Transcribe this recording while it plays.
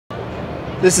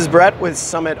This is Brett with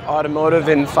Summit Automotive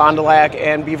in Fond du Lac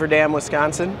and Beaver Dam,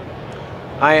 Wisconsin.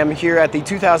 I am here at the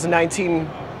 2019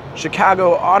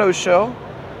 Chicago Auto Show,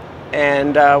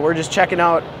 and we're just checking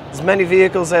out as many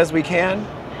vehicles as we can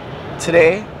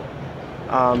today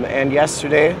and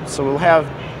yesterday. So we'll have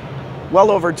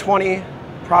well over 20,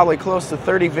 probably close to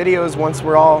 30 videos once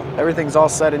everything's all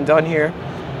said and done here.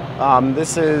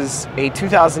 This is a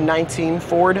 2019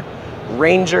 Ford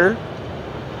Ranger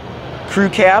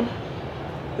CREWCAB.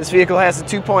 This vehicle has a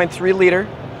 2.3 liter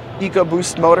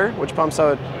EcoBoost motor, which pumps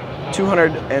out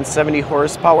 270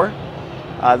 horsepower.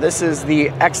 This is the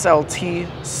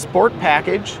XLT Sport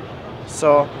package.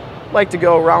 So I'd like to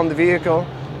go around the vehicle.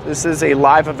 This is a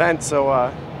live event, so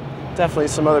definitely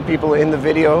some other people in the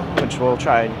video, which we'll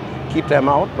try and keep them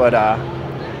out. But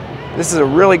this is a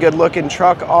really good looking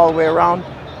truck all the way around.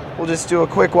 We'll just do a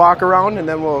quick walk around and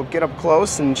then we'll get up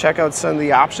close and check out some of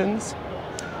the options.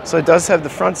 So it does have the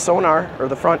front sonar, or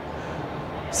the front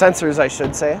sensors I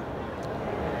should say,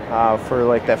 for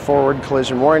like that forward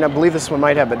collision warning. I believe this one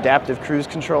might have adaptive cruise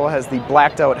control. It has the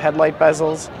blacked out headlight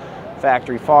bezels,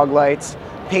 factory fog lights,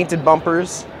 painted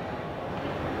bumpers.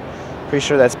 Pretty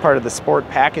sure that's part of the Sport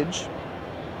package.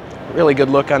 Really good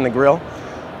look on the grille.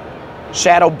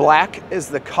 Shadow black is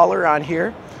the color on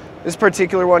here. This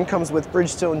particular one comes with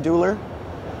Bridgestone Dueler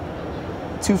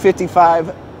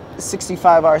 255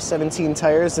 65R17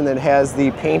 tires, and it has the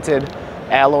painted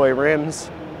alloy rims.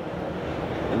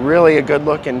 Really a good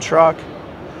looking truck.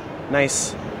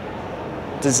 Nice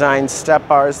design step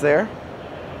bars there.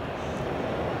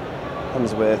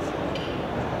 Comes with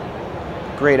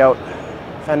grayed out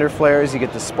fender flares. You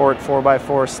get the Sport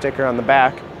 4x4 sticker on the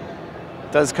back.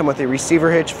 It does come with a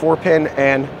receiver hitch, 4-pin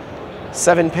and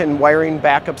 7-pin wiring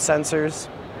backup sensors.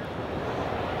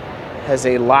 Has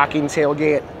a locking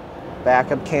tailgate,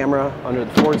 backup camera under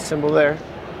the Ford symbol there.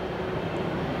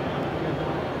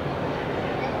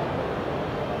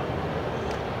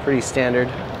 Pretty standard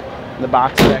in the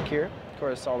box back here. Of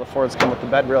course, all the Fords come with the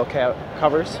bed rail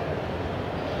covers.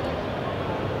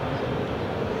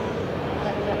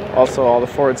 Also, all the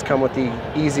Fords come with the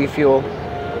Easy Fuel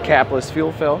capless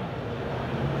fuel fill.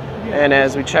 And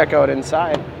as we check out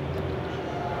inside,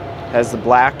 has the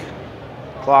black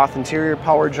cloth interior,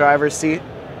 power driver's seat.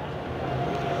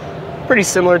 Pretty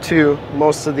similar to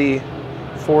most of the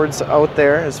Fords out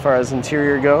there as far as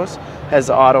interior goes. Has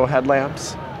auto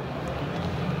headlamps.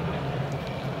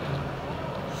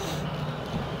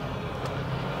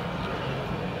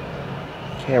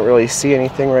 Can't really see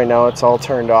anything right now, it's all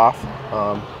turned off.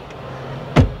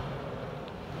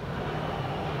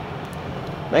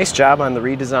 Nice job on the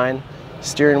redesign.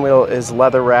 Steering wheel is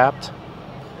leather wrapped.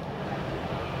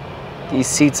 These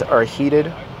seats are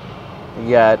heated.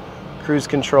 You got cruise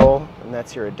control, and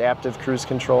that's your adaptive cruise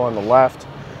control on the left,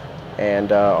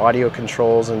 and audio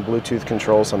controls and Bluetooth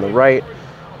controls on the right.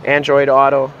 Android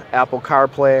Auto, Apple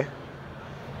CarPlay,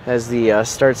 has the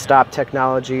start-stop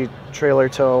technology, trailer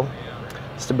tow,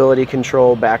 stability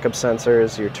control, backup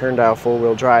sensors, your turn-dial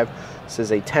full-wheel drive. This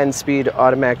is a 10-speed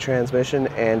automatic transmission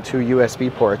and 2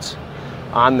 USB ports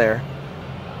on there.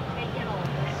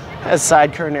 Has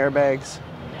side curtain airbags,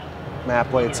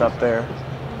 map lights up there.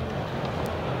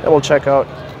 Then we'll check out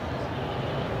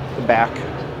the back.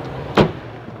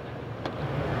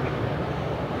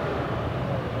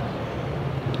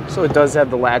 So it does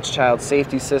have the latch child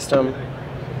safety system,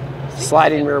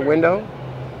 sliding rear window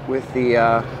with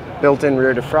the built-in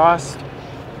rear defrost.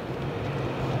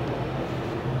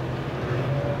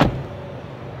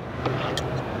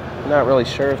 I'm not really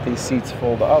sure if these seats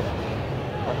fold up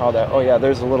or how that. Oh yeah,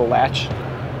 there's a little latch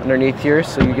underneath here,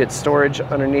 so you get storage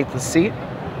underneath the seat.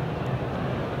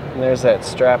 And there's that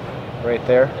strap right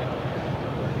there.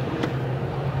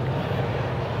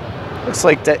 Looks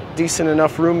like that decent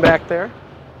enough room back there.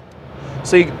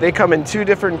 So they come in 2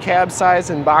 different cab size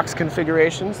and box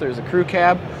configurations. There's a crew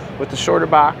cab with the shorter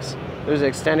box. There's an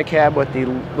extended cab with the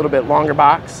little bit longer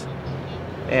box.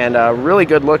 And a really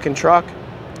good looking truck.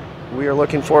 We are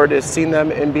looking forward to seeing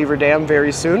them in Beaver Dam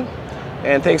very soon.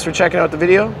 And thanks for checking out the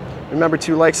video. Remember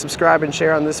to like, subscribe, and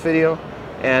share on this video.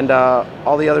 And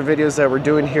all the other videos that we're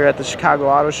doing here at the Chicago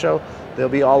Auto Show, they'll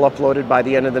be all uploaded by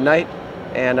the end of the night.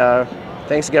 And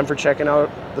thanks again for checking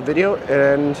out the video,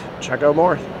 and check out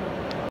more.